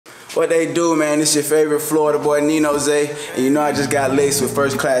What they do, man? It's your favorite Florida boy, Nino, Zayy, and you know I just got laced with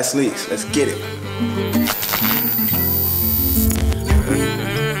first class leaks. Let's get it.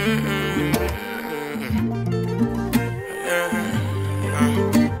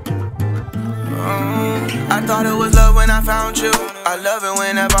 I thought it was love when I found you. I love it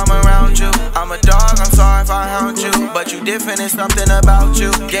whenever I'm around you. I'm a dog, I'm sorry if I hound you, but you different, it's something about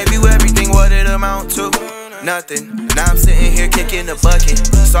you. Gave you everything, what it amount to? Nothing. Now I'm sitting here kicking the bucket.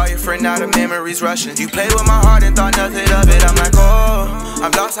 Saw your friend, now the memories rushing. You played with my heart and thought nothing of it. I'm like, oh,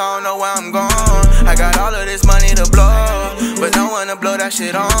 I'm lost, I don't know where I'm going. I got all of this money to blow, but no one to blow that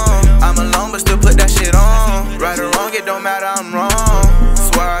shit on. I'm alone, but still put that shit on. Right or wrong, it don't matter, I'm wrong.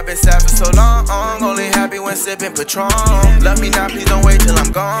 Swear I've been sad for so long. Only happy when sippin' Patron. Love me now, please don't wait till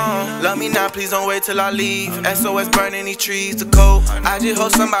I'm gone. Love me now, please don't wait till I leave. SOS burning these trees to cold. I just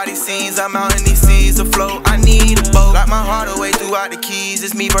hope somebody sees I'm out in these seas afloat. I need a boat. Lock my heart away throughout the keys.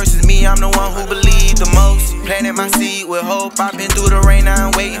 It's me versus me, I'm the one who believe the most. Planting my seed with hope. I've been through the rain, now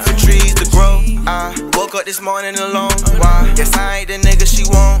I'm waiting for trees to grow. I woke up this morning alone. Why? Guess I ain't the nigga she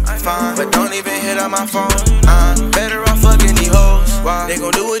won't find, but don't even hit up my phone. Better off fucking these hoes. Why? They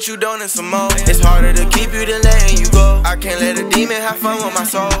gon' do what you don't and some more. It's harder to keep you than letting you go. I can't let a demon have fun with my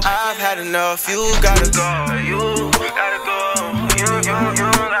soul. I've had enough, you gotta go. You gotta go. You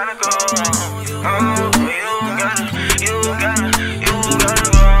gotta go. You gotta go.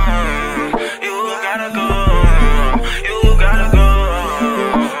 You gotta go. You gotta go.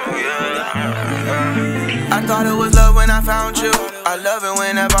 Yeah. I thought it was love when I found you. I love it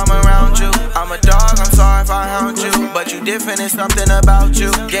whenever I'm around you. I'm a dog, I'm sorry if I hound you, but you different, it's something about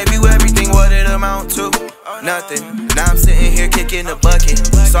you. Gave you everything, what it amount to? Nothing. Now I'm sitting here kicking the bucket.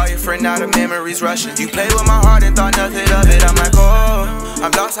 Saw your friend, now the memories rushing. You played with my heart and thought nothing of it. I'm like, oh,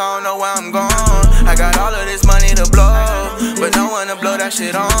 I'm lost, I don't know where I'm going. I got all of this money to blow, but no one to blow that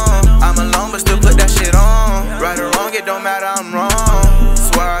shit on. I'm alone, but still put that shit on. Right or wrong, it don't matter, I'm wrong.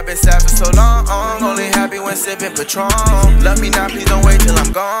 Swear I've been sad for so long. Only happy when sippin' Patron. Love me now, please don't wait till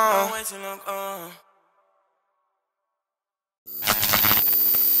I'm gone.